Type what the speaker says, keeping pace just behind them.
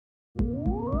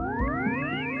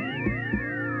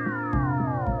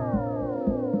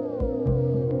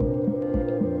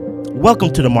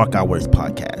Welcome to the Mark Our Words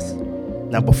podcast.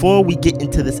 Now, before we get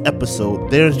into this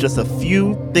episode, there's just a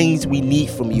few things we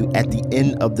need from you at the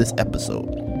end of this episode.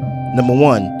 Number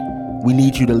one, we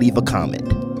need you to leave a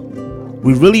comment.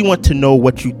 We really want to know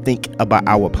what you think about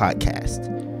our podcast.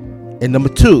 And number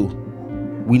two,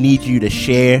 we need you to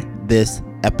share this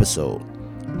episode.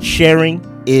 Sharing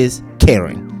is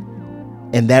caring,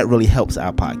 and that really helps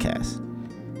our podcast.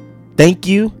 Thank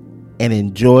you and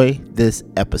enjoy this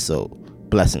episode.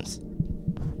 Blessings.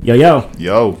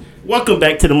 Yo. Welcome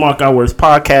back to the Mark Our Words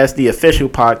podcast, the official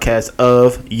podcast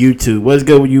of YouTube. What's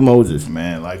good with you, Moses?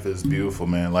 Man, life is beautiful,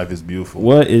 man. Life is beautiful.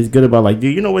 What is good about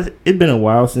dude, you know what? It's been a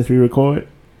while since we record.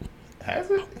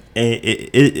 Has it? And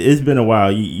it's been a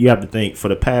while. You have to think, for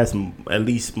the past at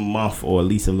least month or at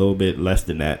least a little bit less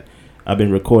than that, I've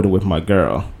been recording with my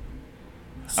girl.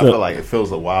 So, I feel like it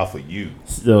feels a while for you.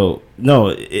 So,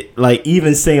 no,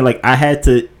 even saying, I had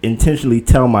to intentionally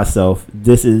tell myself,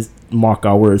 this is Mark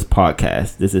Our Words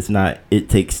podcast. This is not It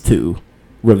Takes Two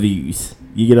reviews.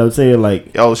 You get what I'm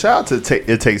saying? Yo, shout out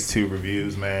to It Takes Two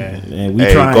reviews, man. And we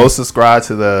trying. Go subscribe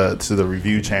to the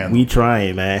review channel. We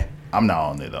trying, man. I'm not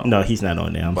on it though. No, he's not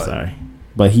on there. I'm sorry,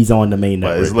 but he's on the main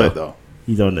network. But it's lit though.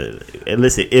 He's on the. And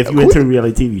listen, if you're into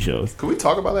reality TV shows, can we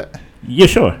talk about that? Yeah,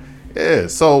 sure. Yeah.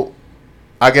 So,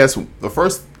 I guess the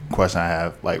first question I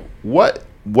have, what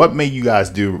made you guys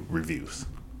do reviews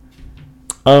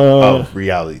of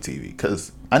reality TV?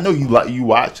 Because I know you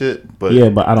watch it, but yeah,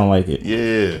 but I don't like it.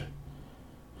 Yeah.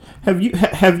 Have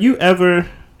you ever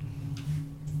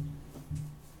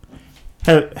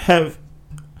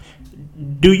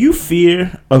do you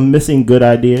fear of missing good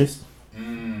ideas?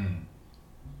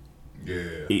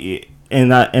 Yeah.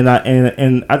 And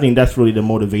I think that's really the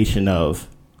motivation of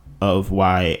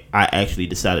why I actually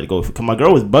decided to go for. Cause my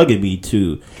girl was bugging me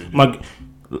too.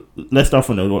 Let's start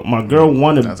from my girl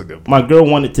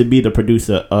wanted to be the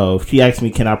producer of. She asked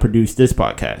me, "Can I produce this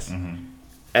podcast?" Mm-hmm.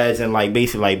 As in,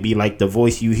 basically, be the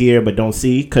voice you hear but don't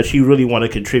see. Cause she really want to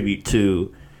contribute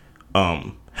to,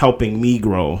 helping me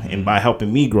grow, and by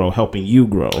helping me grow, helping you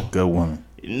grow. Good woman.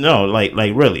 No,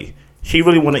 really, she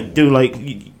really want to do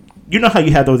you know how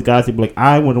you have those guys that be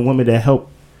I want a woman that help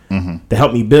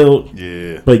me build.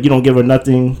 Yeah. But you don't give her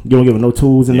nothing. You don't give her no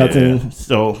tools and nothing.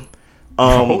 So,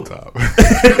 whole time.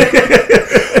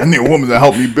 I need a woman to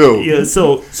help me build. Yeah.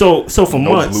 So for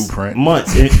months,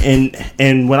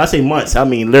 and when I say months, I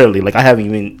mean literally. I haven't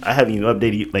even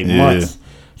updated months.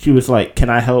 She was like, "Can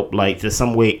I help? Just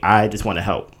some way. I just want to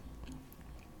help."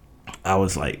 I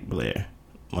was like, Blair,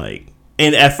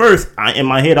 and at first, in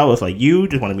my head, I was like, "You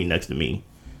just want to be next to me."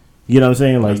 You know what I'm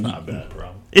saying? That's not a bad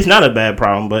problem. It's not a bad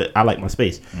problem, but I like my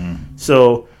space.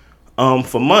 So,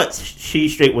 for months, she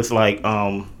straight was like,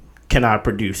 "Can I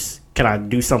produce? Can I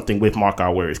do something with Mark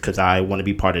Our Words? Because I want to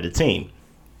be part of the team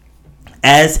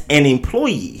as an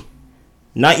employee,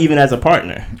 not even as a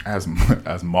partner." As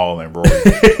Maul and Roy.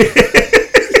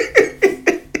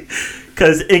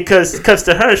 Because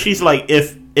to her, she's like,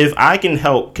 if I can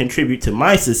help contribute to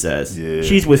my success,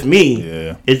 she's with me.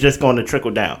 Yeah. It's just going to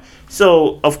trickle down.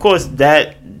 So of course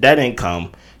that didn't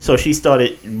come. So she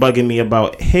started bugging me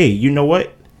about, hey, you know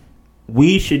what?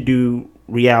 We should do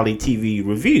reality TV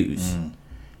reviews.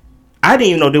 I didn't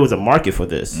even know there was a market for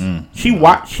this. She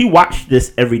watched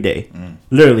this every day.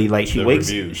 Literally, she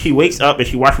wakes up and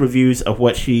she watched reviews of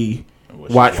what she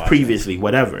watched previously,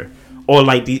 whatever. Or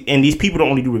and these people don't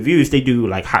only do reviews; they do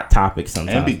hot topics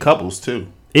sometimes. And be couples too.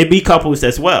 It be couples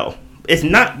as well. It's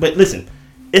not, but listen,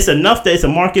 it's enough that it's a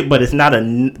market, but it's not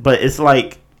but it's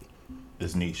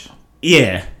it's niche.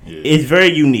 Yeah, it's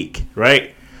very unique,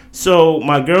 right? So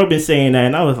my girl been saying that,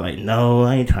 and I was like, no,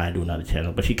 I ain't trying to do another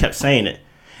channel, but she kept saying it,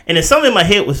 and then something in my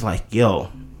head was like, yo,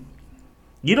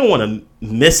 you don't want to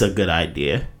miss a good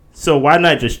idea, so why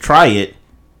not just try it?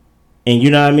 And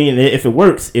you know what I mean? If it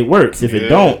works, it works. If it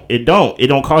don't, it don't. It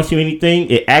don't cost you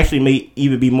anything. It actually may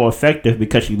even be more effective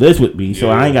because she lives with me. So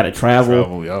I ain't got to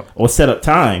travel or set up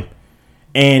time.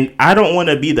 And I don't want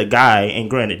to be the guy,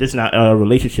 and granted, this is not a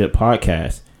relationship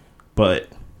podcast, but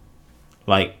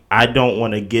I don't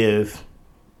want to give,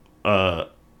 I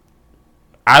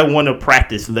want to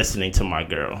practice listening to my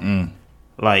girl.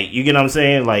 You get what I'm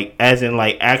saying? As in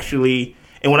actually,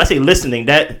 and when I say listening,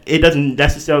 that it doesn't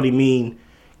necessarily mean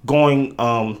doing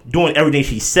everything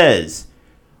she says,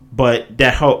 but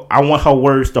I want her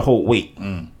words to hold weight.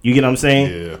 You get what I'm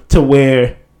saying? Yeah. To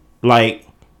where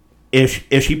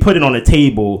if she put it on the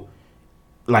table,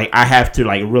 I have to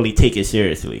really take it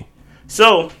seriously.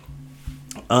 So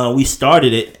we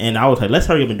started it, and I was like, let's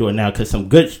hurry up and do it now because some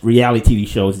good reality TV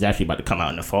shows is actually about to come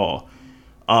out in the fall.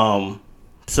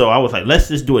 So I was like, let's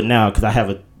just do it now because I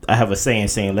have I have a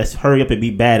saying, let's hurry up and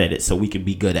be bad at it so we can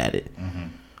be good at it.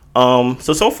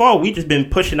 So far we just been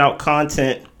pushing out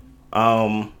content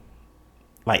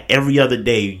like every other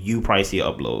day. You probably see an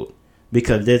upload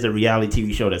because there's a reality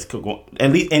TV show that's going,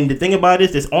 at least, and the thing about it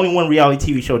is there's only one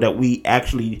reality TV show that we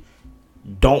actually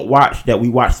don't watch, that we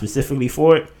watch specifically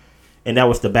for it, and that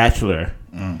was The Bachelor.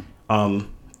 And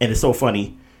it's so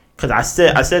funny because I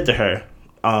said to her,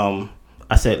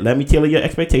 I said, let me tell you your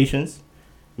expectations.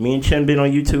 Me and Chen been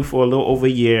on YouTube for a little over a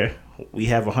year. We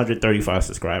have 135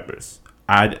 subscribers.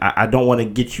 I don't want to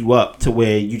get you up to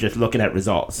where you're just looking at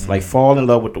results. Like, fall in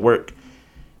love with the work.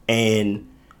 And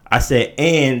I said,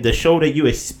 and the show that you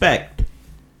expect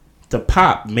to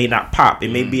pop may not pop.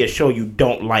 It may be a show you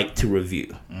don't like to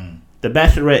review. The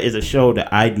Bachelorette is a show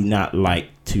that I do not like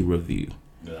to review.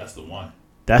 Yeah, that's the one.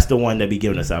 That's the one that be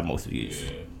giving us our most views.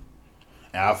 Yeah.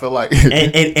 And I feel like and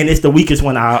it's the weakest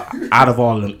one out of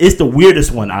all of them. It's the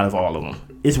weirdest one out of all of them.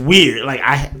 It's weird. Like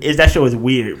that show is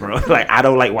weird, bro. Like, I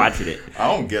don't like watching it.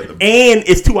 I don't get them. And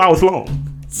it's 2 hours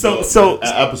long. So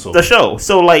episode. The show.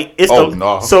 So like it's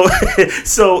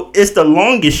so it's the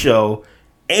longest show,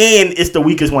 and it's the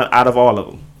weakest one out of all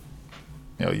of them.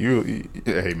 Yo, you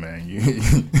hey man, you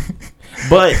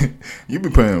but you be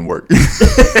putting in work.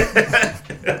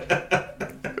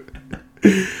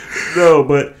 No,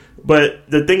 but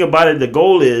the thing about it, the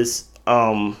goal is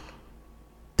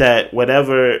that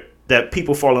that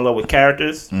people fall in love with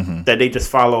characters, that they just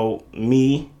follow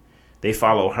me, they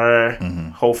follow her,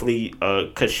 hopefully,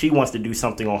 because she wants to do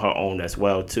something on her own as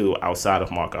well too, outside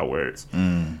of Mark Our Words.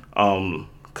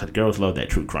 Because girls love that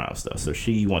true crime stuff, so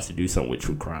she wants to do something with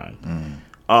true crime.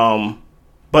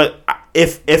 But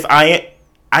if I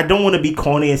don't want to be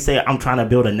corny and say I'm trying to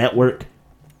build a network.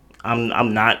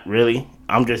 I'm not really.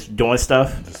 I'm just doing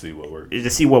stuff to see what works. To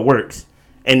see what works.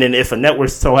 And then if a network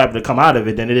so happen to come out of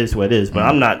it, then it is what it is. But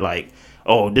I'm not like,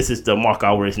 oh, this is the Mark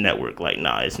Our Words network. Like,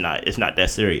 nah, it's not that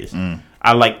serious.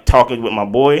 I like talking with my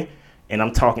boy, and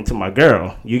I'm talking to my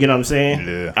girl. You get what I'm saying?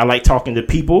 Yeah. I like talking to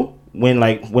people when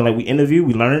we interview,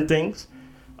 we learn things.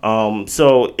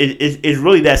 So it's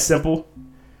really that simple.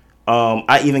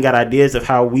 I even got ideas of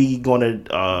how we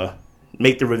gonna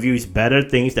make the reviews better.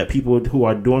 Things that people who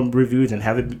are doing reviews and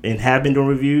have been doing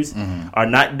reviews are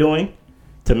not doing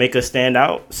to make us stand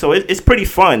out. So it's pretty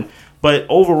fun. But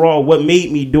overall, what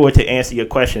made me do it, to answer your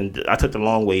question, I took the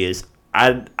long way, is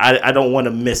I don't want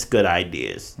to miss good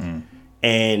ideas,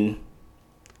 and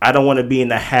I don't want to be in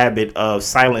the habit of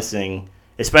silencing,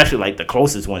 especially like the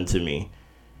closest one to me.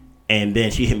 And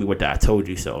then she hit me with the "I told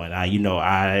you so," and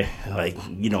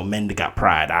men that got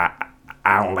pride.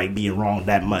 I don't like being wrong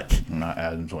that much. I'm not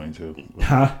adding 22.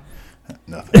 Huh?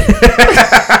 Nothing.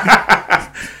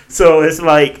 So it's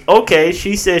like, okay,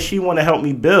 she says she want to help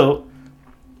me build.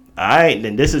 All right,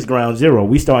 then this is ground zero.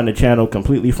 We starting the channel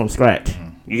completely from scratch.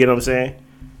 You get what I'm saying?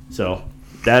 So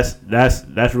that's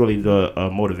really the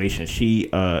motivation.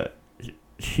 It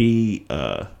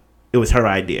was her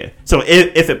idea. So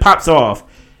if it pops off,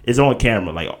 it's on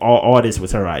camera. Like all this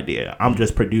was her idea. I'm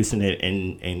just producing it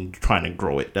and trying to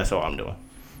grow it. That's all I'm doing.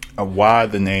 Why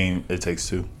the name It Takes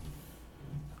Two?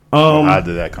 How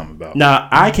did that come about? Now,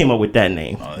 I came up with that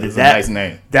name. It's a nice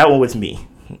name. That one was me.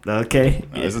 Okay,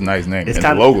 it's a nice name. It's and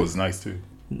the logo is nice too.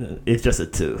 It's just a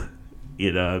 2.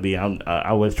 You know what I mean?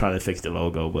 I was trying to fix the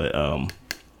logo, but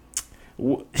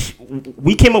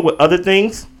we came up with other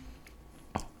things,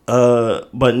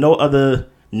 but no other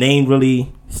name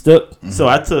really stuck. So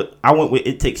I went with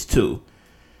It Takes Two.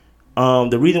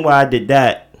 The reason why I did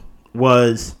that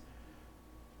was,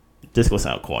 this gonna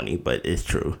sound corny, but it's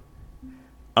true.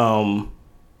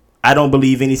 I don't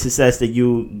believe any success that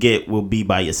you get will be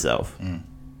by yourself.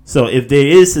 So if there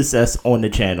is success on the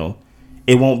channel,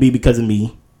 it won't be because of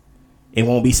me. It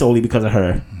won't be solely because of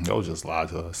her. Don't just lie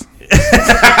to us.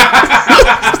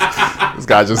 This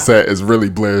guy just said it's really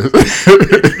Blair. No,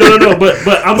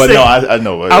 but I'm saying. No, I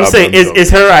know. I'm saying it's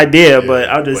her idea, but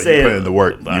I'm just saying. You put in the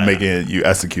work. You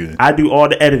executing. I do all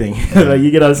the editing. Like,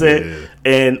 you get what I'm saying? Yeah.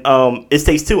 And It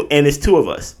Takes Two, and it's 2 of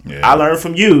us. Yeah. I learned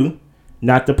from you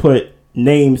not to put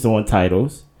names on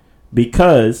titles,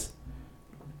 because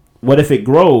what if it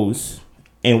grows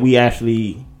and we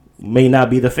actually may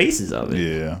not be the faces of it?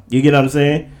 Yeah. You get what I'm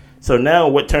saying? So now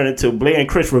what turned into Blair and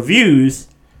Chris Reviews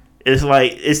is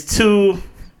like, it's too,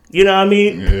 you know what I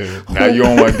mean? Yeah. Now you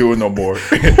don't want to do it no more.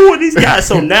 Who are these guys?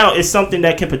 So now it's something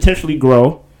that can potentially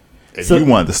grow. If so you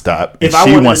want to stop, if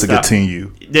she wants to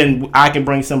continue, then I can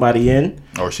bring somebody in.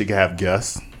 Or she can have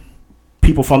guests.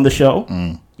 People from the show.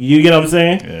 You get what I'm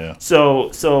saying? Yeah. So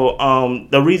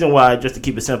the reason why, just to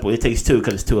keep it simple, It Takes Two,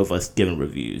 because it's 2 of us giving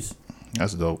reviews.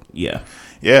 That's dope. Yeah.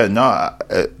 Yeah, no,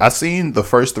 I seen the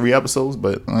first 3 episodes,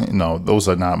 but those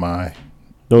are not my.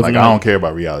 I don't care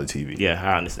about reality TV. Yeah,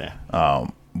 I understand.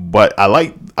 But I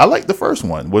like the first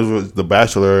one. Was The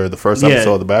Bachelor the first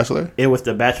episode of The Bachelor? It was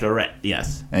The Bachelorette,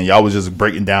 yes. And y'all was just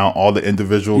breaking down all the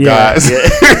individual guys.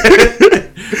 Yeah.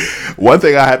 One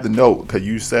thing I have to note, because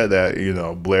you said that,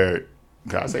 Blair,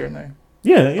 can I say her name?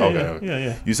 Yeah. Okay.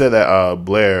 Yeah. You said that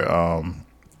Blair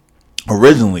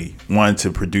originally wanted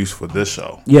to produce for this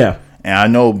show. Yeah. And I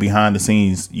know behind the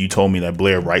scenes, you told me that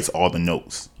Blair writes all the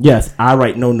notes. Yes, I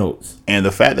write no notes. And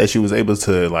the fact that she was able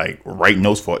to write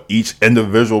notes for each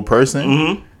individual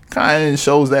person kind of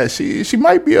shows that she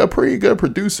might be a pretty good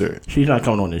producer. She's not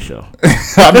coming on this show.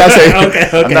 I'm not saying okay.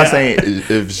 I'm not saying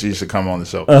if she should come on the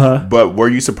show. Uh-huh. But were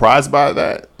you surprised by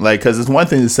that? Because it's one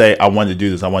thing to say I want to do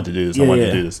this, I want to do this, I want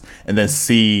to do this, and then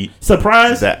see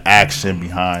surprised the action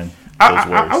behind those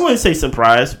words. I wouldn't say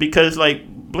surprised because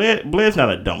Blair's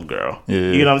not a dumb girl. Yeah.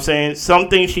 You know what I'm saying? Some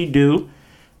things she do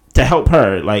to help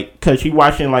her, because she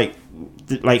watching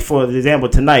for example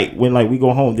tonight when we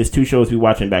go home, there's 2 shows we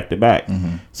watching back to back.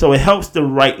 So it helps to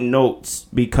write notes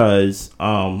because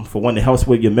for one, it helps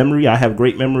with your memory. I have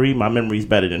great memory. My memory is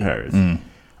better than hers.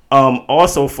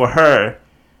 Also for her,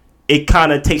 it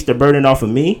kind of takes the burden off of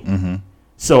me.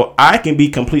 So I can be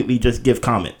completely just give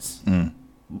comments.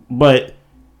 But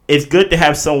it's good to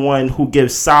have someone who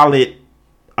gives solid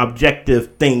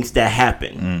objective things that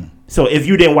happen. So if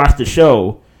you didn't watch the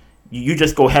show, you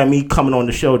just go have me coming on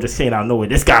the show just saying I know it.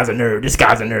 This guy's a nerd. This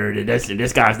guy's a nerd. And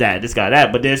this guy's that. This guy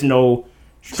that. But there's no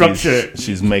structure.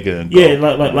 She's making it go.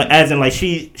 Yeah, as in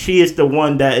she is the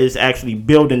one that is actually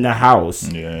building the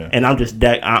house. Yeah. And I'm just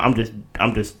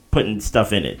putting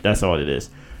stuff in it. That's all it is.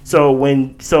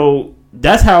 So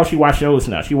that's how she watch shows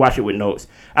now. She watch it with notes.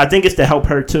 I think it's to help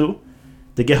her too,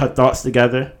 to get her thoughts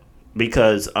together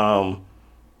because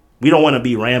we don't want to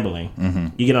be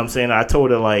rambling. You get what I'm saying? I told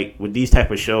her with these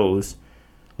type of shows,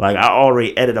 I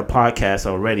already edit a podcast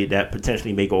already that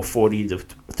potentially may go 40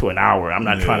 to an hour. I'm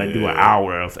not trying to do an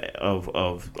hour of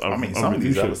some of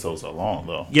these episodes are long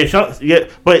though. Yeah.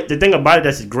 But the thing about it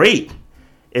that's great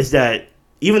is that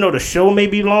even though the show may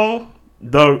be long,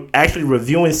 the actually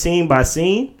reviewing scene by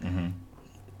scene,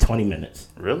 20 minutes.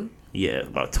 Really? Yeah,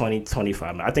 about 20,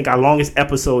 25 minutes. I think our longest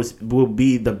episodes will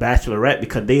be The Bachelorette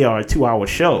because they are a 2-hour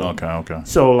show. Okay.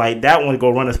 So, that one go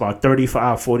run us about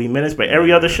 35, 40 minutes. But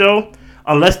every other show,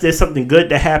 unless there's something good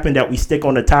that happened that we stick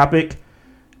on the topic,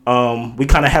 we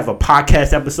kind of have a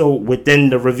podcast episode within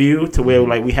the review to where,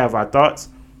 we have our thoughts.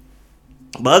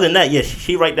 But other than that, yeah,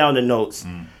 she write down the notes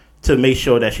to make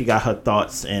sure that she got her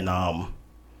thoughts and...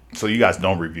 So you guys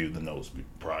don't review the notes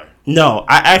prior? No,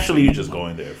 I actually... So you just go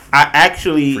in there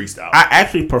freestyle. I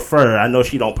actually prefer... I know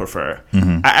she don't prefer.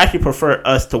 I actually prefer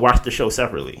us to watch the show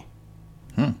separately.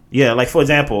 Yeah, for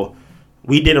example,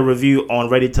 we did a review on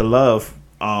Ready to Love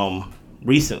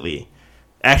recently.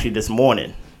 Actually, this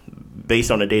morning. Based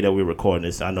on the day that we're recording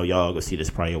this. I know y'all are going to see this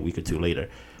probably a week or 2 later.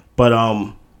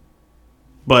 But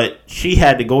she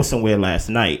had to go somewhere last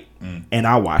night, and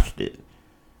I watched it.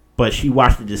 But she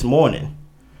watched it this morning.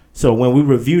 So when we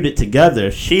reviewed it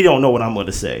together, she don't know what I'm going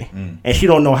to say. And she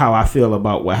don't know how I feel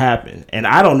about what happened. And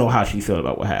I don't know how she feel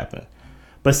about what happened.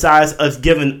 Besides us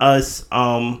having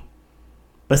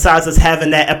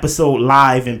that episode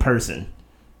live in person.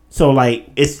 So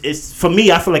it's for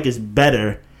me, I feel like it's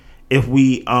better if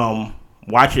we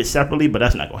watch it separately, but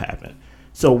that's not going to happen.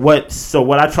 So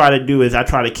what I try to do is I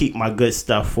try to keep my good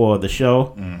stuff for the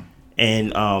show.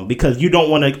 And because you don't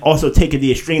want to also take it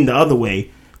the extreme the other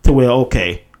way to where,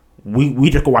 okay, we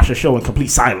just go watch the show in complete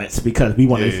silence because we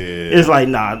want to. Yeah. It's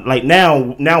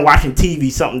now watching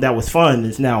TV, something that was fun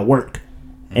is now work,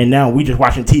 and now we just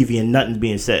watching TV and nothing's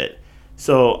being said.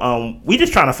 So we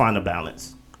just trying to find a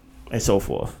balance and so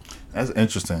forth. That's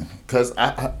interesting because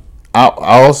I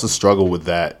also struggle with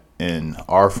that in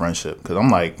our friendship because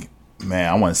I'm like,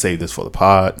 man, I want to save this for the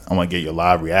pod. I want to get your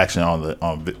live reaction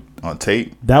on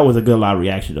tape. That was a good live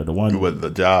reaction of the one with the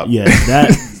job. Yeah,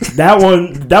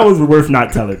 that was worth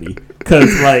not telling me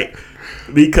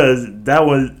because that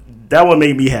one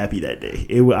made me happy that day.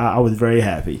 I was very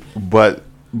happy. But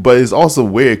it's also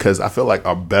weird because I feel like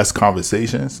our best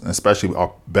conversations, especially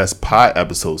our best pod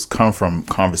episodes, come from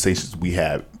conversations we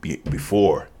had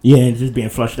before. Yeah, and just being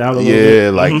flushed out a little bit. Yeah,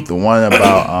 like the one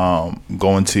about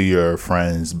going to your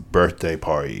friend's birthday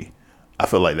party. I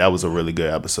feel like that was a really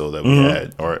good episode that we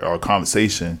had, or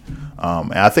conversation.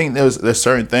 And I think there's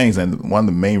certain things, and one of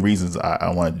the main reasons I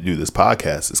wanted to do this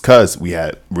podcast is because we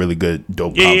had really good,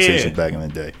 dope conversations back in the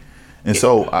day. And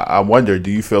so I wonder,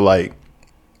 do you feel like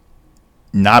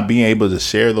not being able to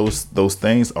share those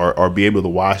things or be able to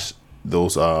watch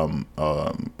those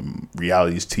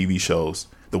reality TV shows,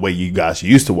 the way you guys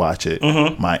used to watch it,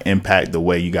 might impact the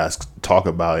way you guys talk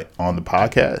about it on the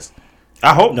podcast?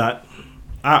 I hope not.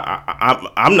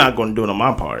 I'm not going to do it on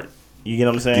my part. You get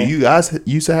what I'm saying? Do you guys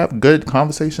used to have good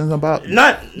conversations about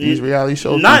these reality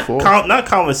shows before? Not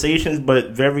conversations,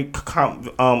 but very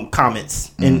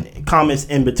comments and comments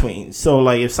in between. So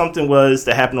like, if something was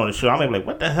to happen on the show, I'm like,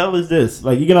 what the hell is this?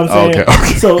 Like, you get what I'm saying?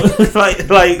 Okay. So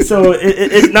so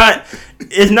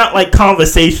it's not like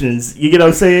conversations. You get what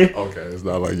I'm saying? Okay, it's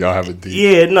not like y'all have a deep.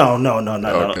 Yeah, no.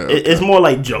 Okay. It's more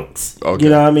like jokes. Okay,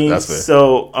 you know what I mean? That's fair.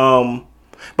 So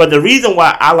but the reason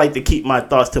why I like to keep my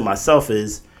thoughts to myself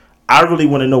is, I really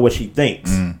want to know what she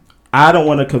thinks. I don't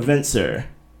want to convince her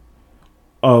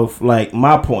of like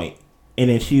my point, and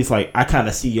then she's like, I kind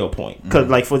of see your point. Because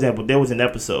like, for example, there was an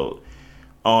episode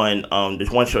on this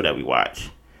one show that we watch,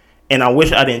 and I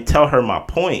wish I didn't tell her my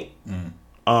point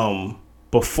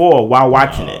before while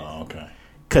watching it. Okay.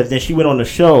 Because then she went on the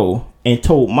show and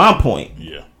told my point.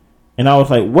 Yeah. And I was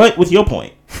like, what was your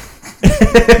point?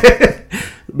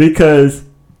 Because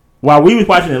while we was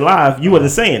watching it live, you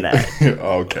wasn't saying that.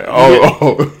 Okay.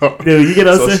 Oh. Dude, you get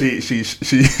what I'm saying?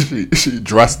 She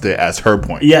dressed it as her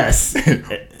point. Yes.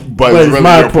 but it's really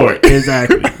my point.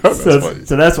 Exactly. That's so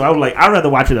that's why I was like, I'd rather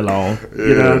watch it alone.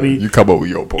 You know what I mean? You come up with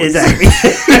your point. Exactly.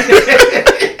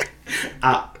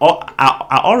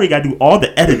 I already got to do all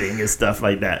the editing and stuff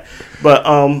like that. But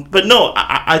no,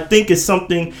 I think it's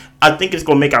something. I think it's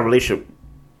gonna make our relationship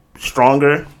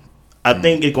stronger. I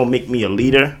think it's gonna make me a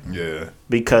leader. Yeah.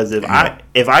 Because if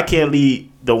I can't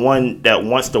lead the one that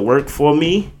wants to work for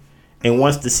me and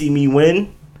wants to see me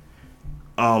win,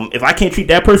 if I can't treat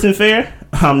that person fair,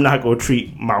 I'm not gonna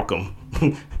treat Malcolm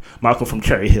from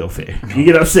Cherry Hill fair. You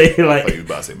get what I'm saying? Like, you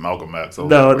about to say Malcolm X?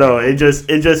 No. It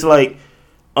just like,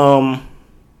 and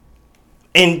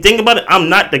think about it. I'm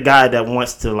not the guy that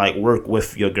wants to like work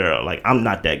with your girl. Like, I'm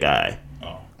not that guy.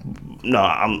 Oh. No,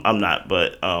 I'm not.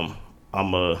 But I'm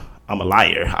a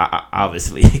liar,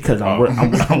 obviously, because I'm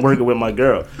working with my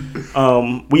girl.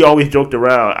 We always joked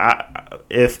around.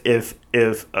 If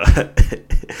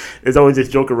there's always this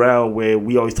joke around where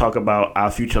we always talk about our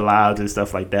future lives and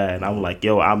stuff like that, and I'm like,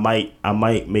 yo, I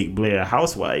might make Blair a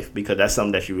housewife because that's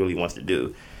something that she really wants to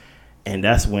do. And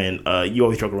that's when you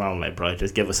always joke around like, bro,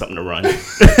 just give us something to run.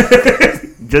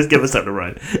 Just give us something to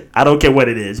run. I don't care what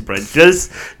it is, bro.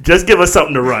 Just give us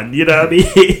something to run. You know what I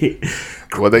mean?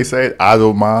 What they say,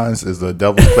 idle minds is the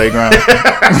devil's playground.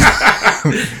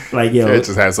 Like, yo, it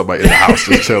just had somebody in the house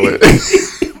just chilling.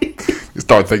 You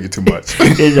start thinking too much.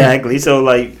 Exactly. So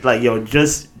like yo,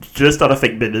 just start a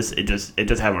fake business and just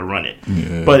have her run it.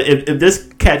 Yeah. But if this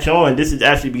catch on, this would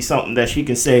actually be something that she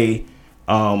can say.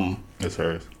 It's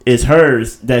hers. It's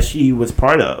hers that she was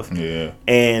part of. Yeah.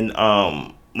 And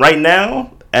right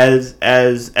now, as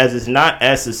it's not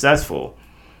as successful,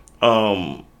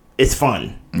 it's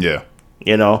fun. Yeah.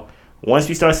 You know, once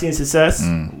we start seeing success,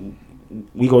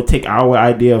 we go take our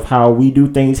idea of how we do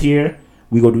things here.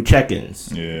 We go do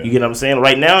check-ins. Yeah. You get what I'm saying?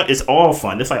 Right now, it's all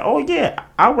fun. It's like, oh yeah,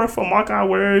 I work for Mark Our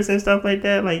Words and stuff like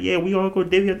that. Like, yeah, we all go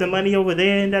divvy up the money over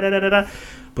there and da.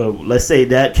 But let's say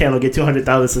that channel get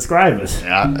 200,000 subscribers.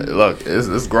 Yeah, look,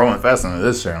 it's growing faster than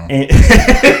this channel.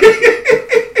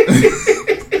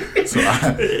 So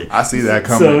I see that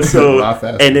coming a lot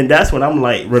faster. And then that's when I'm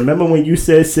like, remember when you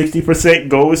said 60%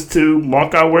 goes to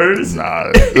Mark Our Words?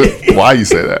 Nah, why you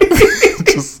say that?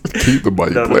 Just keep the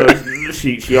money, Blair. No,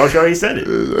 she already said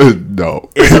it. No.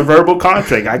 It's a verbal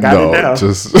contract. I got it now.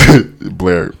 Just,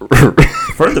 Blair.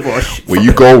 First of all, when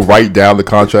you go write down the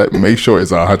contract, make sure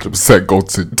it's 100% go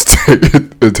to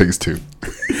It Takes Two.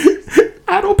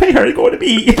 I don't pay her to go to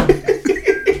me.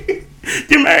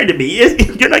 You're married to me.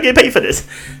 You're not getting paid for this.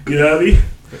 You know what I mean?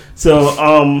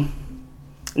 So,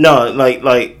 no,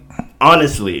 like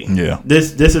honestly, yeah.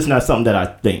 This is not something that I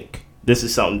think. This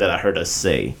is something that I heard her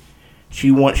say.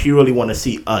 She really want to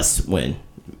see us win,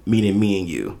 meaning me and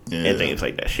you, and things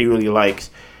like that. She really likes.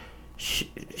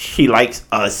 She likes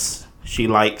us. She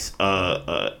likes.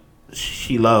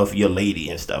 She love your lady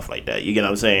and stuff like that. You get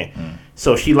what I'm saying?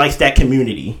 So she likes that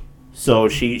community. So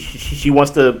she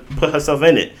wants to put herself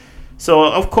in it. So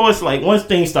of course, like once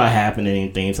things start happening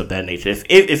and things of that nature,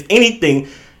 if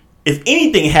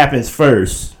anything happens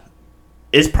first,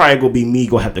 it's probably gonna be me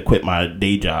gonna have to quit my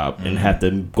day job and have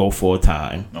to go full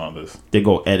time to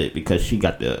go edit because she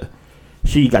got the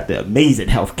amazing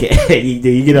healthcare. You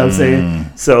get what I'm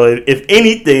saying? So if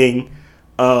anything,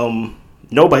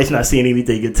 nobody's not seeing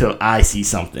anything until I see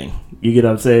something. You get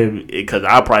what I'm saying? Because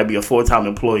I'll probably be a full-time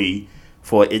employee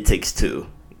for It Takes Two.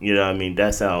 You know what I mean?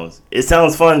 It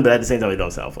sounds fun, but at the same time, it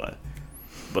don't sound fun.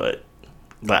 But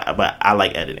but I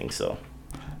like editing. So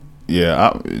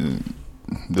yeah,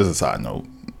 this is a side note.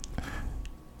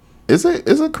 Is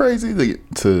it crazy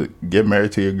to get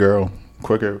married to your girl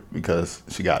quicker because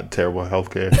she got terrible health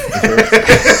care?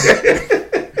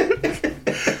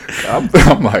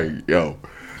 I'm like, yo,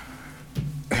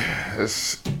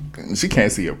 she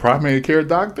can't see a primary care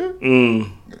doctor.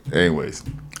 Anyways,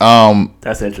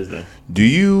 that's interesting. Do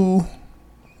you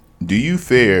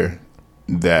fear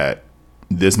that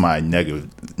this might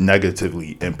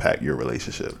negatively impact your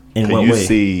relationship? In what way? You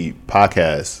see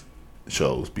podcast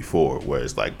shows before where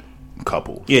it's like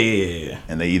couples, yeah,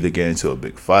 and they either get into a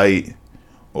big fight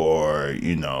or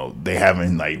they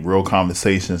having like real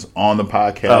conversations on the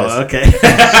podcast. Oh, okay.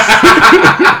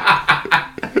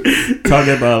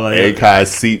 Talking about like it kind of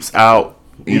seeps out.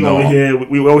 We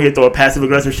over here throwing passive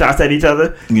aggressive shots at each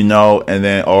other. And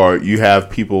then or you have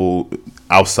people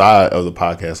outside of the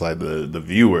podcast, like the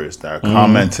viewers that are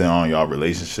commenting on your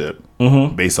relationship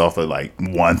based off of like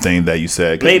one thing that you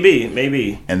said.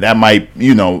 Maybe. And that might,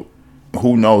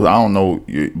 who knows? I don't know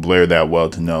Blair that well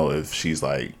to know if she's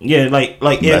like,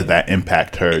 like if that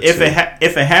impact her. If it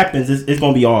happens, it's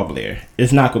gonna be all Blair.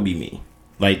 It's not gonna be me.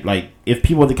 Like if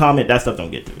people to comment, that stuff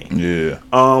don't get to me. Yeah.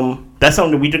 That's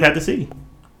something that we just have to see.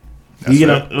 That's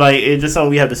it's just something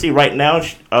we have to see. Right now,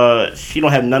 she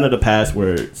don't have none of the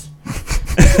passwords.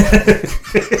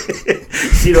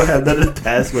 She don't have none of the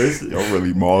passwords. Y'all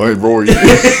really mauling Roy.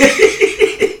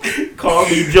 Call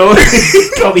me Joe.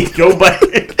 Call me Joe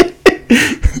Biden.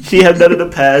 She had none of the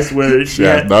passwords. She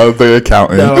had none of the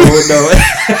accountant. No.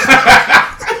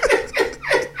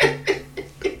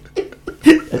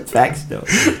 That's facts though.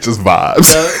 Just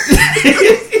vibes.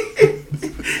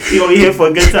 He only here for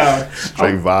a good time.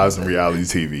 Straight vibes and reality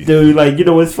TV. Dude, like, you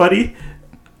know what's funny?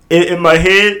 In my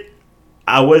head,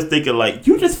 I was thinking, like,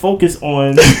 you just focus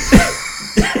on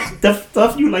the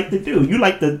stuff you like to do. You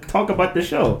like to talk about the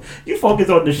show. You focus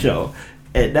on the show.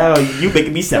 And now you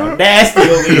making me sound nasty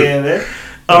over here, man.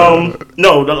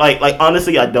 No, like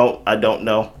honestly, I don't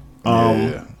know.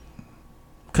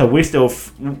 Cause we're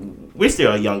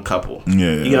still a young couple.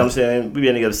 Yeah. You know what I'm saying? We've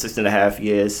been together 6.5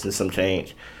 years and some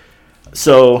change.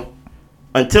 So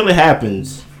until it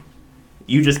happens,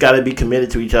 you just got to be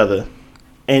committed to each other,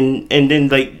 and then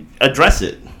like address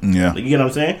it. Yeah. You know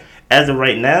what I'm saying? As of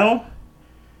right now,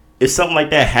 if something like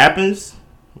that happens,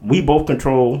 we both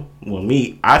control. Well,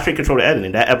 I should control the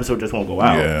editing. That episode just won't go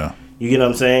out. Yeah. You get what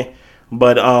I'm saying?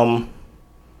 But I'm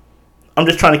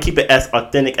just trying to keep it as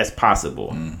authentic as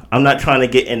possible. I'm not trying to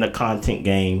get in the content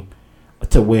game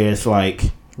to where it's like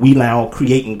we now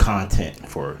creating content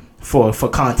for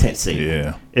content's sake.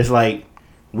 Yeah. It's like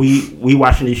we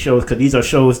watching these shows because these are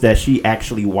shows that she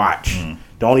actually watch.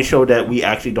 The only show that we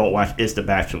actually don't watch is The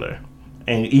Bachelor,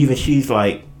 and even she's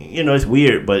like, it's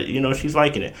weird, but she's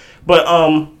liking it. But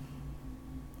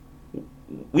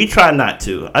we try not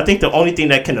to. I think the only thing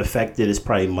that can affect it is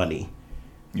probably money.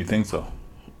 You think so?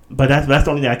 But that's the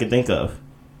only thing I can think of.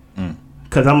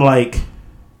 Because I'm like,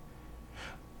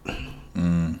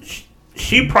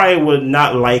 she probably would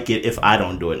not like it if I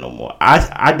don't do it no more.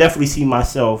 I definitely see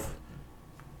myself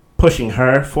pushing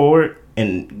her forward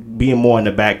and being more in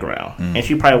the background. And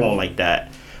she probably won't like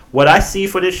that. What I see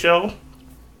for this show,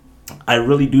 I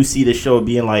really do see this show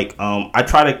being like, I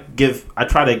try to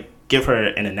give her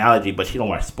an analogy, but she don't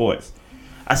watch sports.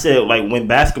 I said, like, when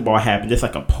basketball happens, there's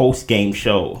like a post-game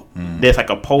show. There's like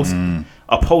a post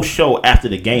show after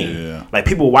the game. Yeah. Like,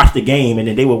 people watch the game, and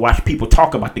then they will watch people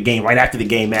talk about the game right after the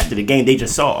game they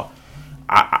just saw.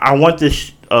 I want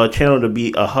this channel to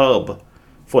be a hub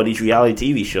for these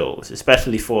reality TV shows,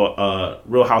 especially for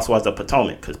Real Housewives of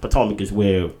Potomac, because Potomac is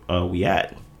where we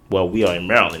at. Well, we are in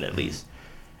Maryland, at least.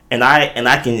 And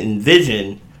I can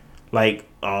envision, like,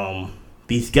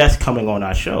 these guests coming on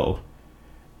our show.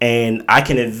 And I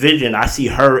can envision, I see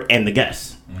her and the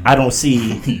guests. I don't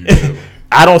see,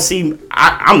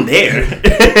 I'm there.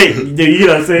 You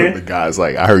know what I'm saying? The guy's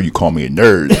like, I heard you call me a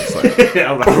nerd. It's like,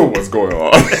 I'm like, what's going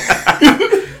on?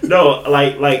 No,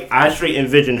 like I straight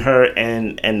envision her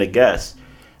and the guests.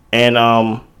 And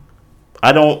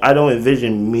I don't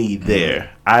envision me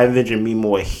there. I envision me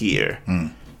more here.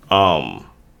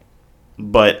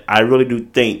 But I really do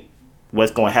think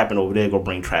what's going to happen over there going to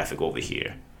bring traffic over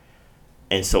here.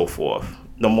 And so forth.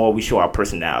 The more we show our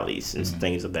personalities and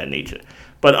things of that nature.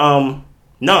 But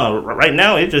no, right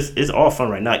now it's all fun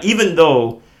right now. Even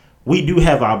though we do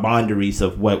have our boundaries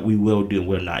of what we will do and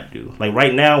will not do. Like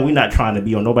right now, we're not trying to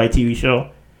be on nobody TV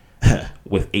show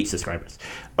with 8 subscribers.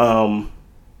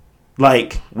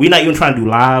 Like we're not even trying to do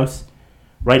lives.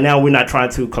 Right now, we're not trying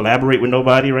to collaborate with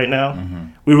nobody. Right now,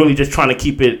 we're really just trying to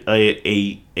keep it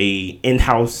a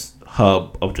in-house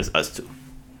hub of just us two.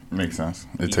 Makes sense.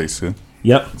 It takes two.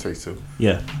 Yep. It takes two.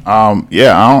 Yeah.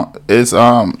 Yeah. I don't. It's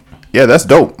Yeah, that's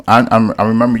dope. I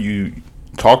remember you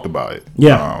talked about it.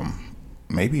 Yeah.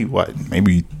 Maybe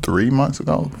 3 months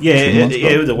ago. Yeah.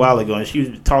 It was a while ago, and she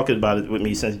was talking about it with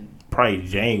me since probably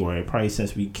January. Probably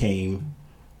since we came.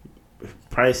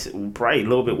 Probably a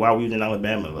little bit while we was in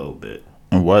Alabama. A little bit.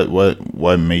 And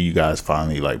what made you guys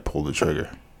finally like pull the trigger?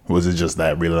 Was it just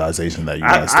that realization that you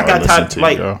guys started listening to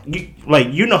like your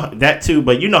girl? you know that too,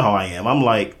 but you know how I am. I'm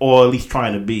like, or at least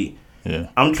trying to be. Yeah.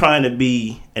 I'm trying to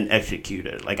be an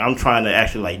executor. Like I'm trying to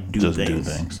actually like do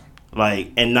things.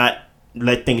 Like and not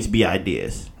let things be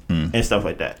ideas and stuff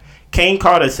like that. Kane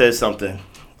Carter said something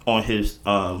on his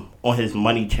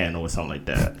money channel or something like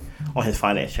that. On his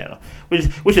finance channel,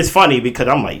 which is funny because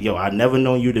I'm like, yo, I never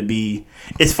known you to be.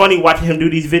 It's funny watching him do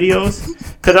these videos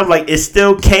because I'm like, it's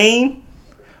still Kane,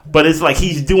 but it's like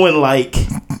he's doing like,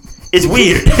 it's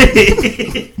weird.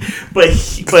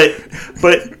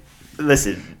 but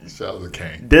listen, shout out to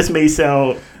Kane. This may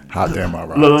sound hot damn my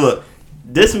rocks. Look.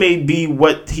 This may be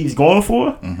what he's going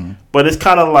for, but it's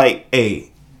kind of like,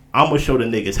 hey, I'm gonna show the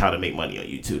niggas how to make money on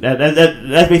YouTube.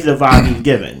 That's basically the vibe he's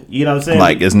giving. You know what I'm saying?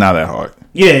 Like it's not that hard.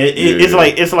 Yeah, it's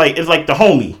like the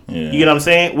homie. Yeah. You know what I'm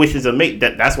saying? Which is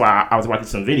that's why I was watching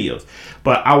some videos.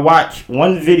 But I watched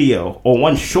one video or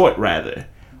one short rather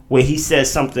where he said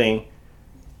something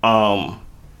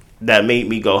that made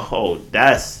me go, oh,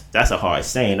 that's a hard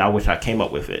saying. I wish I came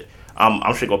up with it.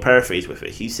 I'm sure go paraphrase with it.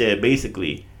 He said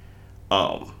basically,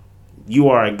 you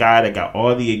are a guy that got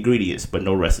all the ingredients but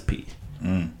no recipe.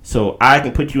 So I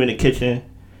can put you in the kitchen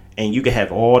and you can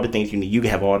have all the things you need. You can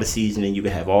have all the seasoning. You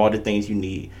can have all the things you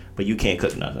need, but you can't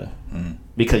cook nothing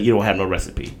because you don't have no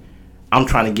recipe. I'm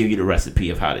trying to give you the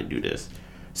recipe of how to do this.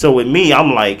 So with me,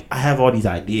 I'm like, I have all these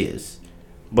ideas,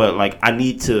 but like I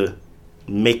need to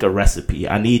make a recipe.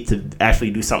 I need to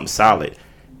actually do something solid.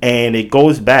 And it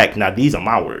goes back, now these are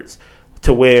my words,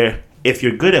 to where if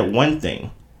you're good at one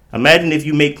thing, imagine if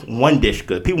you make one dish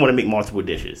good. People want to make multiple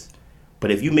dishes. But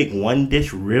if you make one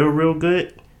dish real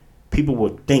good, people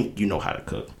will think you know how to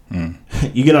cook.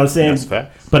 You get what I'm saying? That's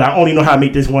fact. But I only know how to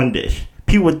make this one dish.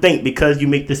 People would think because you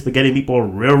make the spaghetti meatball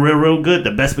real good,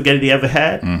 the best spaghetti they ever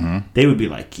had, they would be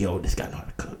like, yo, this guy know how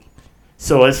to cook.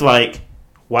 So it's like,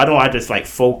 why don't I just like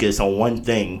focus on one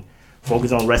thing,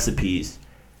 focus on recipes,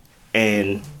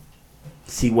 and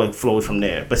see what flows from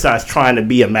there, besides trying to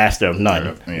be a master of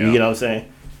none. Yeah. You get what I'm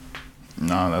saying?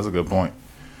 No, that's a good point.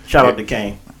 Shout out to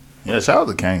Kane. Yeah, shout out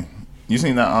to Kane. You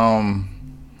seen that?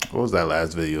 What was that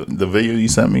last video? The video you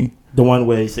sent me? The one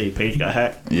where he say page got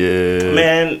hacked? Yeah.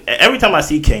 Man, every time I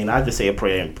see Kane, I just say a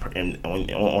prayer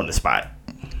on the spot.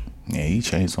 Yeah, he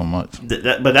changed so much.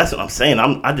 But that's what I'm saying.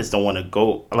 I just don't want to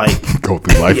go like go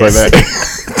through life like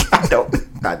that. I don't.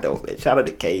 Man. Shout out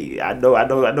to Kane. I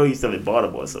know he's still in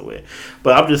Baltimore somewhere.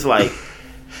 But I'm just like,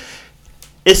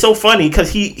 it's so funny because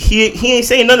he ain't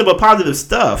saying nothing but positive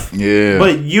stuff. Yeah.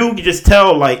 But you can just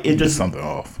tell like it just something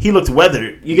off. He looks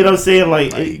weathered. You get what I'm saying?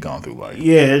 Like he gone through life.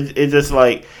 Yeah. It's just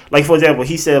like for example,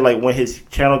 he said like when his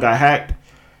channel got hacked,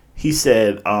 he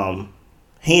said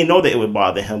he didn't know that it would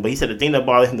bother him, but he said the thing that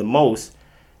bothered him the most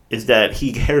is that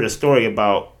he heard a story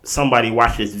about somebody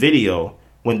watched his video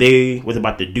when they was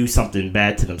about to do something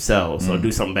bad to themselves or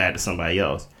do something bad to somebody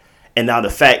else. And now the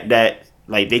fact that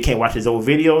like they can't watch his old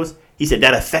videos, he said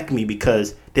that affect me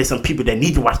because there's some people that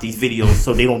need to watch these videos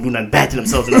so they don't do nothing bad to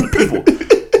themselves and other people.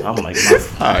 I'm like,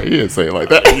 he didn't say it like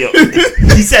that. Yo,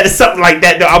 he said something like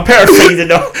that though. I'm paraphrasing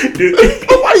though.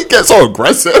 Why you get so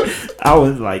aggressive? I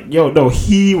was like, yo, no,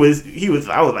 he was.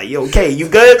 I was like, yo, okay, you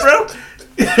good, bro?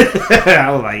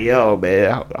 I was like, yo,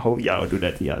 man, I hope y'all don't do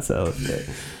that to yourselves, man.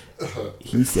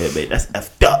 He said, man, that's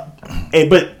effed up. And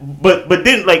but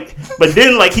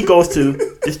then he goes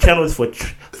to this channel is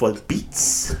for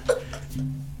beats.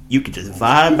 You can just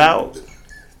vibe out,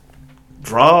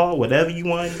 draw whatever you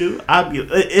want to do.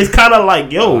 It's kind of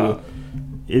like, yo,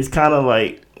 it's kind of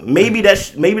like maybe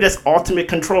that's ultimate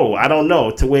control. I don't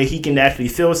know, to where he can actually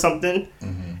feel something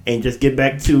and just get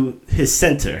back to his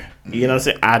center. You know what I'm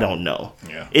saying? I don't know.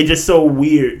 Yeah. It's just so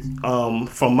weird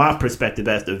from my perspective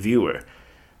as the viewer,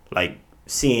 like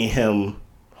seeing him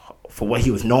for what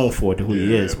he was known for to who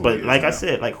he is. But like I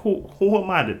said, like who am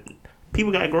I to?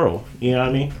 People gotta grow. You know what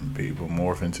I mean? People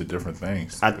morph into different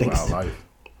things. I think life.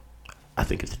 I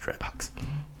think it's the dreadlocks.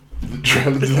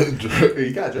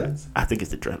 You got dreads? I think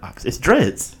it's the dreadlocks. It's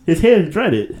dreads. His hair is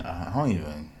dreaded. I don't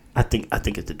even. I think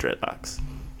it's the dreadlocks.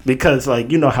 Because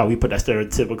like you know how we put that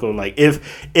stereotypical like if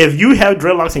you have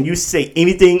dreadlocks and you say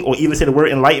anything or even say the word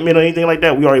enlightenment or anything like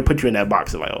that, we already put you in that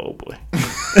box. Like, oh boy.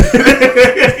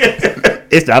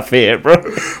 It's not fair, bro.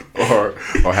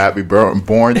 or happy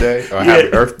born day, or happy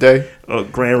Earth Day, or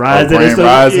Grand Rising. Grand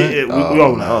Rising. Yeah, we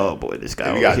all like, oh boy, this guy.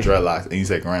 If you got dreadlocks and you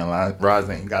say Grand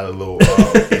Rising, you got a little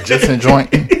Egyptian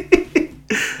joint.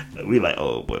 We like,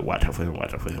 oh boy, watch out for him.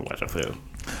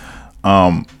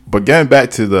 But getting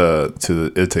back to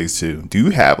the It Takes Two, do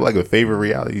you have like a favorite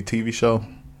reality TV show?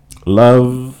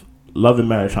 Love and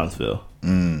Marriage Huntsville.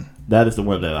 That is the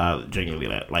one that I genuinely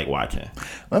like watching.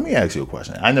 Let me ask you a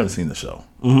question. I never seen the show.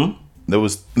 Mm-hmm.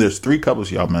 There's 3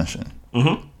 couples y'all mentioned.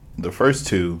 Mm-hmm. The first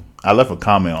 2, I left a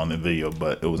comment on the video,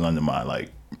 but it was under my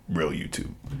like real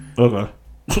YouTube. Okay.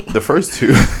 The first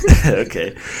 2,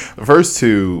 okay. The first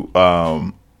 2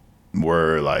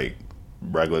 were like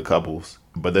regular couples,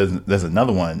 but there's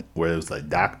another one where it was like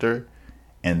doctor,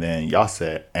 and then y'all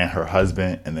said and her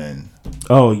husband, and then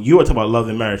you were talking about Love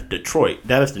and Marriage Detroit.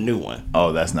 That is the new one.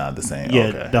 Oh, that's not the same. Yeah,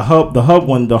 okay. the hub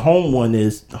one, the home one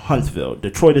is Huntsville.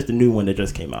 Detroit is the new one that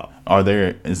just came out.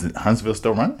 Is it Huntsville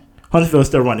still running? Huntsville's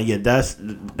still running. Yeah, that's.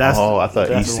 Oh, I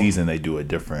thought each season they do a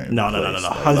different. No. Like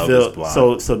Huntsville.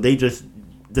 So they just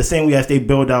the same way as they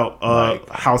build out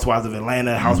Housewives of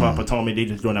Atlanta, Housewives of Potomac. They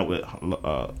just doing that with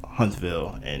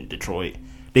Huntsville and Detroit.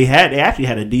 They actually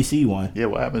had a DC one. Yeah,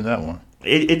 what happened to that one?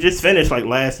 It just finished like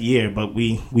last year, but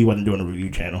we wasn't doing a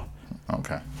review channel.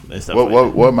 Okay.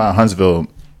 What about Huntsville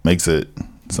makes it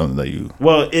something that you?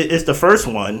 Well, it's the first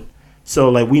one, so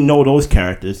like we know those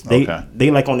characters. They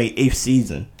like on their 8th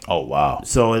season. Oh wow!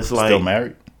 So it's like still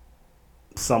married.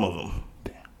 Some of them.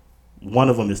 Damn. One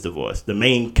of them is divorced. The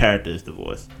main character is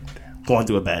divorced. Damn. Going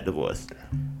through a bad divorce.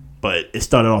 Damn. But it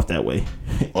started off that way.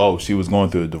 Oh, she was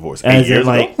going through a divorce. As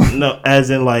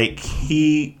in like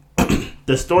he.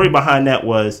 The story behind that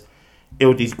was, it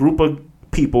was these group of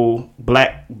people,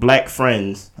 black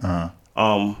friends,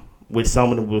 which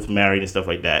some of them was married and stuff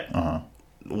like that.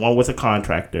 One was a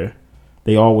contractor.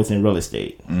 They all was in real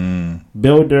estate.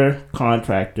 Builder,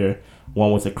 contractor.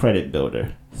 One was a credit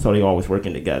builder. So they all was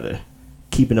working together,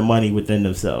 keeping the money within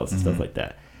themselves and stuff like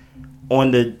that.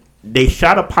 They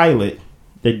shot a pilot.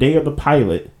 The day of the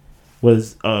pilot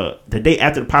was the day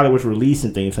after the pilot was released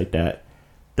and things like that.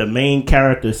 The main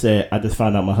character said, I just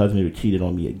found out my husband cheated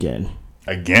on me again.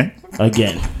 Again.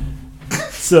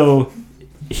 So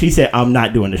she said, I'm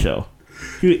not doing the show.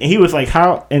 He was like,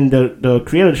 how? And the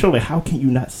creator of the show, like, how can you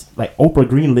not? Like, Oprah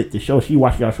greenlit the show. She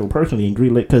watched y'all show personally and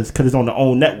greenlit because it's on their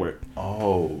own network.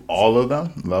 Oh, all of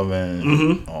them? Love and...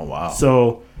 Mm-hmm. Oh, wow.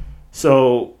 So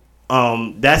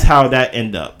that's how that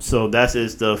ended up. So that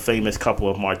is the famous couple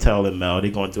of Martell and Mel. They're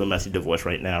going through a messy divorce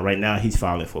right now. Right now, he's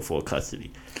filing for full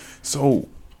custody. So...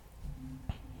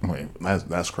 Wait,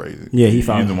 that's crazy. Yeah, he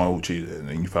found. You're the one who cheated, and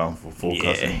then you found for full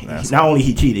custody. Not only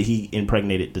he cheated, he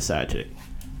impregnated the side chick.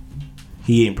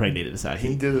 He did this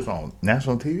on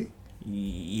national TV.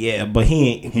 Yeah, but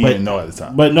he didn't know at the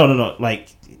time. But no. Like,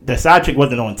 the side chick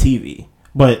wasn't on TV.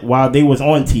 But while they was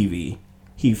on TV,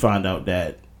 he found out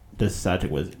that the side chick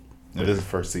was. This is the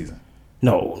first season.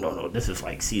 No. This is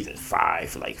like season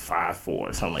 5, like 5,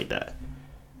 4, something like that.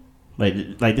 Like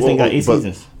this thing got 8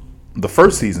 seasons. The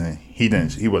first season, he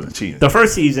wasn't cheating. The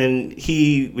first season,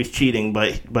 he was cheating,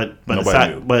 but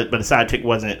the side chick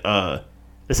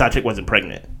wasn't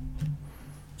pregnant.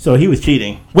 So he was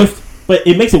cheating but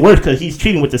it makes it worse because he's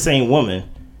cheating with the same woman.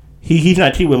 He's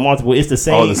not cheating with multiple. It's the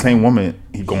same. Oh, the same woman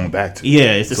he going back to.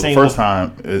 Yeah, it's the same. The first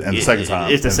time and the second time.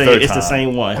 It's the same. It's the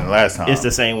same one. And the last time. It's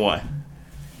the same one.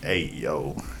 Hey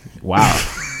yo.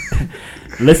 Wow.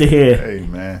 Listen here. Hey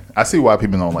man, I see why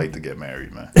people don't like to get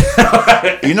married, man.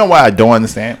 You know why I don't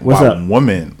understand? What's why up?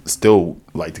 Women still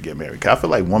like to get married? 'Cause I feel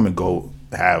like women go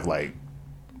have like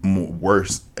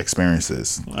worse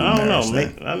experiences. I don't know.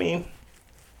 I mean,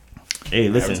 hey,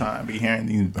 listen. Every time I be hearing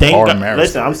these hard marriage.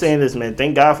 Listen, stories. I'm saying this, man.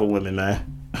 Thank God for women, man.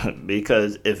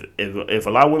 Because if a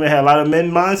lot of women had a lot of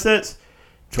men mindsets,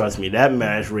 trust me, that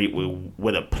marriage rate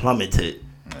would have plummeted.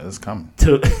 Yeah, it's coming.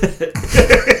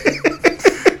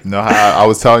 You know how I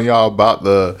was telling y'all about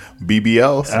the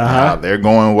BBLs? How they're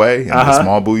going away and the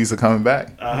small booties are coming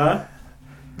back.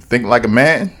 Think like a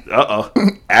man.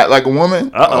 Act like a woman.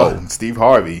 Oh, Steve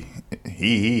Harvey.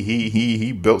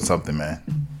 He built something, man.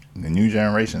 The new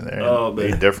generation,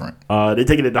 they're different. They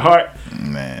taking it to heart.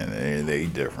 Man, they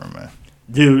different, man.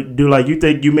 Do like you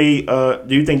think you may? Do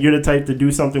you think you're the type to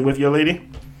do something with your lady?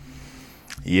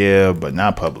 Yeah, but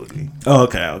not publicly. Oh,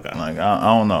 okay. Like I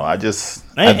don't know.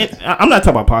 I'm not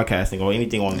talking about podcasting or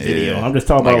anything on video. I'm just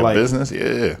talking about like business.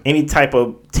 Yeah, any type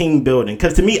of team building.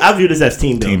 Because to me, I view this as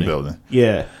team building.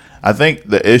 Yeah. I think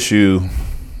the issue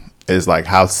is like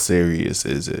how serious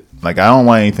is it? Like I don't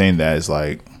want anything that is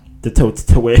like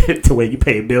to where you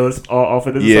pay bills off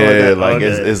of this. Yeah, like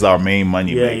it's our main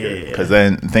money maker. Because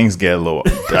then things get a little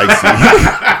dicey.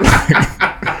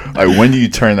 Like, when do you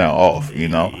turn that off? You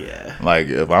know, like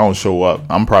if I don't show up,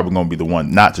 I'm probably gonna be the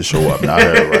one not to show up. Not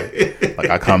her, right? Like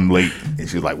I come late and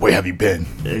she's like, "Where have you been?"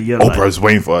 Oprah's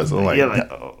waiting for us. I'm like,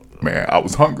 man, I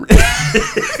was hungry.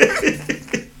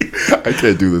 I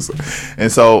can't do this.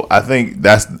 And so I think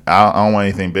I don't want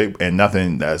anything big and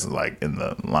nothing that's like in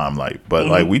the limelight. But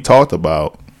like we talked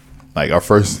about, like our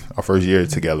first year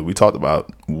together, we talked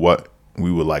about what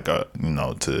we would like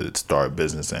to start a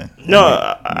business in.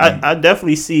 No, I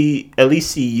definitely see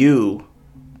you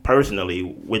personally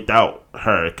without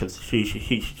her, because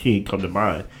she come to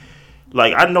mind.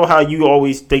 Like, I know how you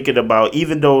always thinking about,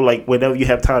 even though like whenever you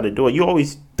have time to do it, you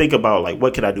always think about like,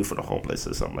 what can I do for the homeless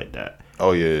or something like that.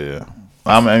 Oh yeah.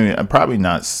 I mean, I'm probably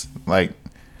not like,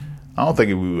 I don't think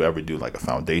we would ever do like a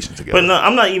foundation together. But no,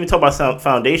 I'm not even talking about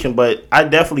foundation, but I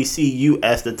definitely see you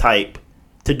as the type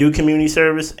to do community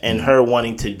service and her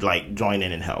wanting to like join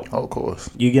in and help. Oh, of course.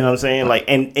 You get what I'm saying? Like,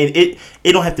 and it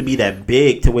don't have to be that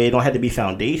big to where it don't have to be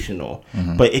foundational,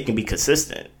 but it can be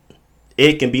consistent.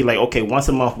 It can be like, okay, once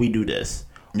a month we do this.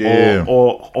 Yeah.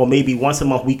 Or maybe once a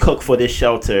month we cook for this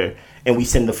shelter and we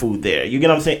send the food there. You get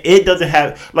what I'm saying? It doesn't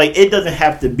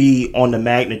have to be on the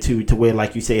magnitude to where,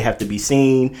 like you say, have to be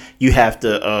seen. You have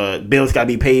to bills gotta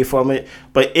be paid from it.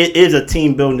 But it is a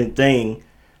team building thing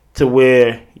to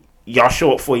where y'all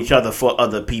show up for each other for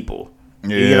other people.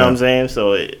 Yeah. You know what I'm saying?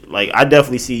 So I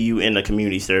definitely see you in the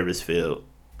community service field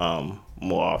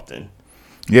more often.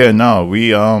 Yeah, no, we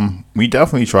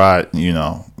definitely tried,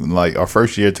 like our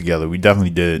first year together, we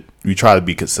tried to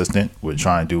be consistent with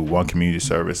trying to do one community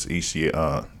service each year,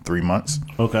 3 months.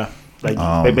 Okay. Like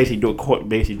basically do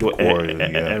it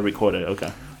every quarter.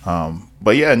 Okay.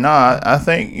 But yeah, I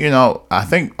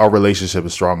think our relationship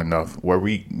is strong enough where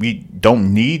we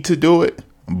don't need to do it,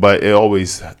 but it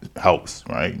always helps,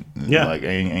 right? Yeah. Like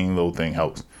any little thing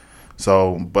helps.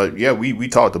 So, but yeah, we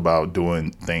talked about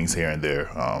doing things here and there,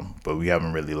 but we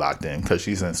haven't really locked in because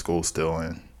she's in school still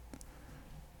and,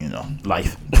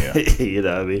 life. Yeah. You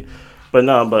know what I mean? But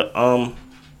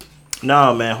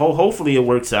man, hopefully it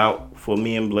works out for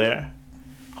me and Blair.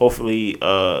 Hopefully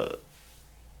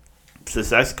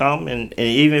success come, and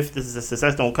even if the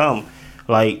success don't come,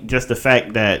 like just the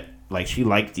fact that like she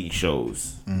liked these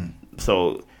shows.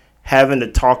 So having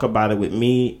to talk about it with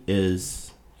me is...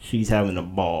 She's having a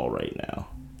ball right now.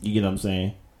 You get what I'm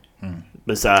saying?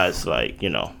 Besides, like,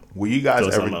 will you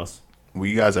guys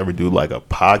ever do like a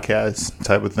podcast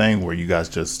type of thing where you guys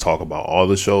just talk about all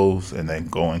the shows and then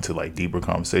go into like deeper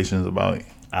conversations about it?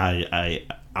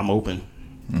 I'm open.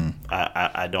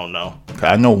 I don't know.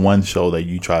 I know one show that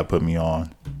you tried to put me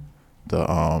on, the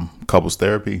couples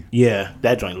therapy. Yeah,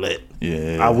 that joint lit.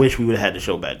 Yeah, I wish we would have had the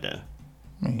show back then.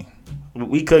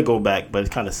 We could go back, but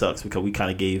it kind of sucks because we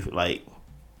kind of gave like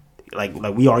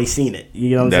we already seen it.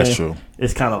 You know what I'm saying? That's true.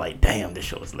 It's kind of like, damn, this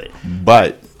show is lit.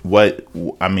 But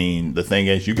the thing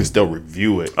is, you can still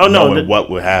review it. Oh no, what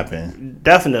would happen?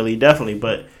 Definitely.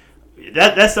 But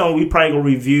that's something we probably gonna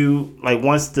review like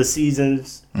once the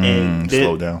seasons and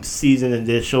slow down. Season and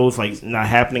their shows like not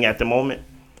happening at the moment.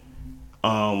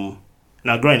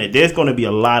 Now, granted, there's gonna be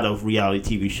a lot of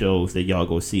reality TV shows that y'all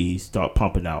go see start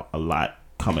pumping out a lot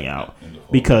coming out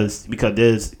because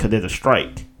there's a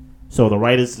strike. So the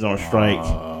writers is on strike,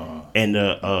 and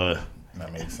that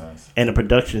makes sense. And the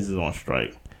productions is on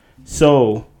strike.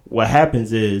 So what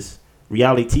happens is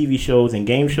reality TV shows and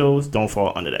game shows don't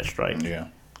fall under that strike. Yeah.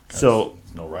 So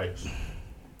no writers.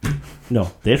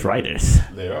 No, there's writers.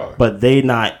 There are, but they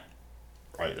not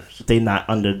writers. They not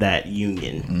under that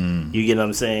union. You get what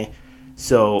I'm saying?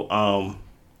 So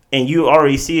and you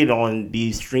already see it on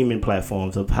these streaming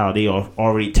platforms of how they are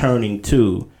already turning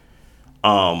to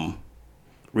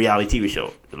reality TV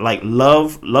show. Like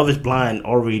Love is Blind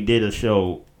already did a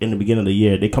show in the beginning of the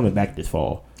year. They're coming back this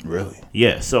fall. Really?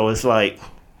 Yeah. So it's like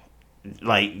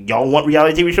y'all want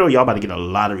reality TV show? Y'all about to get a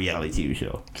lot of reality TV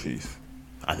show. Jeez.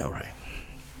 I know, right?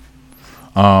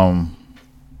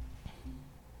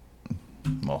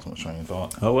 Lost my train of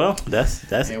thought. Oh well, that's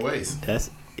anyways.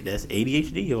 That's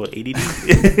ADHD or ADD.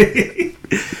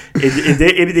 Is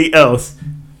there anything else?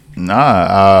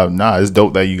 Nah, it's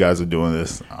dope that you guys are doing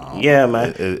this. Yeah,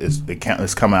 man.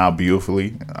 It's coming out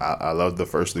beautifully. I love the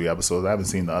first 3 episodes. I haven't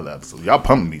seen the other episodes. Y'all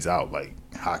pumping these out like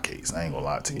hotcakes. I ain't gonna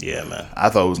lie to you. Yeah, man. I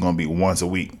thought it was gonna be once a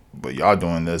week, but y'all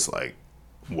doing this like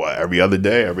what, every other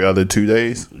day, every other 2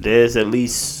 days? There's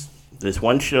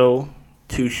one show,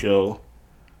 2 show,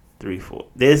 3, 4.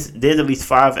 There's at least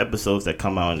 5 episodes that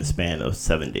come out in the span of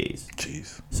 7 days.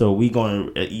 Jeez. So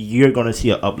you're gonna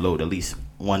see an upload at least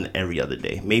one every other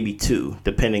day, maybe 2,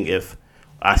 depending if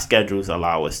our schedules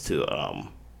allow us to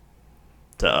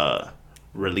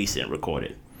release it and record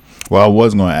it. Well, I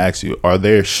was going to ask you, are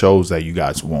there shows that you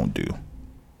guys won't do?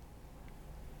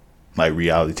 Like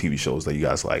reality TV shows that you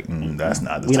guys like, that's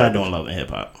not the We're type not doing Love and Hip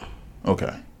Hop.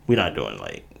 Okay. We're not doing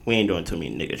we ain't doing too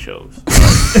many nigga shows.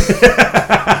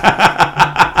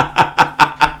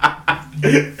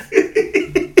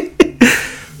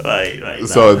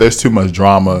 So there's too much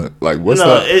drama. Like what's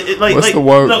the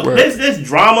word? No, there's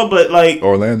drama, but like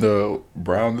Orlando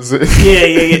Brown is it?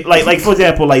 Yeah. Like for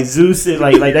example, like Zeus and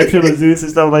like that show of Zeus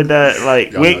and stuff like that.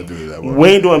 Like we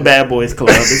ain't doing Bad Boys Club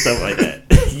and stuff like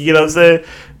that. You know what I'm saying?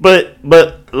 But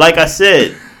like I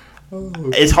said,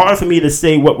 it's hard for me to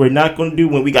say what we're not going to do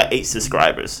when we got 8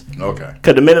 subscribers. Okay.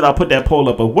 Because the minute I put that poll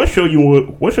up of what show you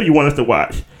want us to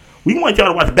watch, we want y'all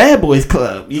to watch Bad Boys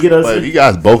Club. You get what I'm saying? But you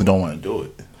guys both don't want to do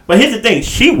it. But here's the thing: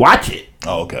 she watch it.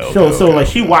 Oh, okay. So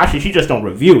she watch it. She just don't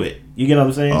review it. You get what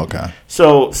I'm saying? Okay.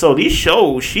 So these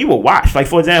shows she will watch. Like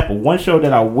for example, one show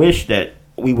that I wish that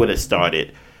we would have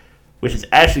started, which is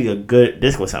actually a good.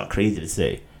 This will sound crazy to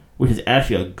say, which is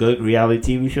actually a good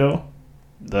reality TV show,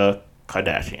 The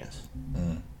Kardashians.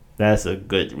 That's a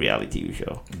good reality TV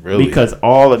show. Really? Because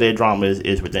all of their drama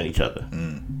is within each other.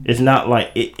 It's not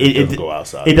like it doesn't go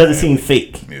outside. It doesn't seem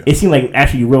fake. Yeah. It seems like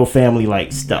actually real family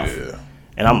like stuff. Yeah.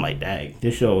 And I'm like, dang,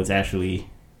 this show is actually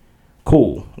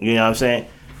cool. You know what I'm saying?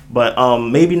 But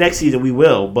maybe next season we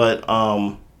will. But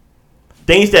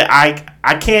things that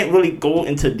I can't really go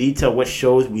into detail what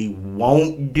shows we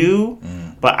won't do.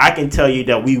 But I can tell you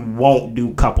that we won't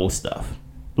do couple stuff.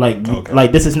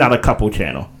 Like this is not a couple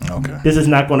channel. Okay. This is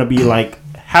not going to be like,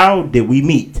 how did we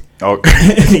meet?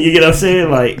 Okay. You get what I'm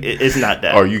saying? Like it's not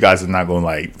that. Or you guys are not going to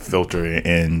like filter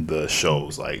in the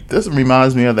shows. Like this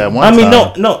reminds me of that one. I mean,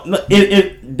 time. no.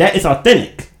 That is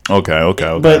authentic.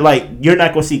 Okay. But like, you're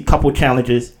not going to see couple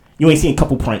challenges. You ain't seeing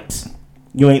couple pranks.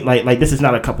 You ain't like this is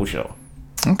not a couple show.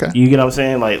 Okay. You get what I'm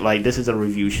saying? Like this is a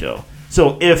review show.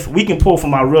 So if we can pull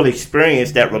from our real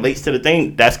experience that relates to the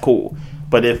thing, that's cool.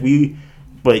 But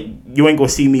you ain't gonna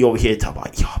see me over here talk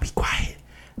about, y'all be quiet.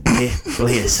 Go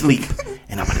ahead and sleep,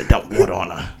 and I'm gonna dump water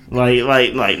on her.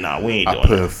 Like, nah, we ain't doing I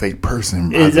put that. a fake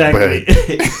person Exactly.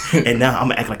 And now I'm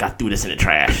gonna act like I threw this in the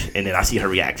trash, and then I see her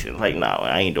reaction. Like, no,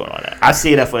 I ain't doing all that. I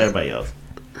say that for everybody else.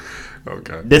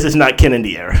 Okay. This is not Ken and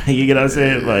De'Ara. You get what I'm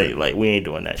saying? Like we ain't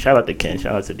doing that. Shout out to Ken.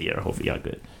 Shout out to De'Ara. Hopefully y'all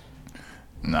good.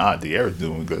 Nah, De'Ara's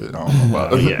doing good. I don't know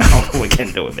about it. Yeah, I don't know what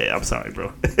Ken doing, man. I'm sorry,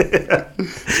 bro.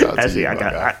 Actually, I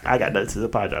got nothing to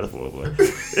apologize for, boy.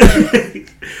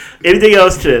 Anything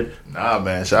else, Chin? Nah,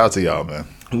 man. Shout out to y'all, man.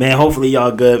 Man, hopefully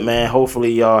y'all good, man.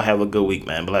 Hopefully y'all have a good week,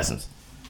 man. Blessings.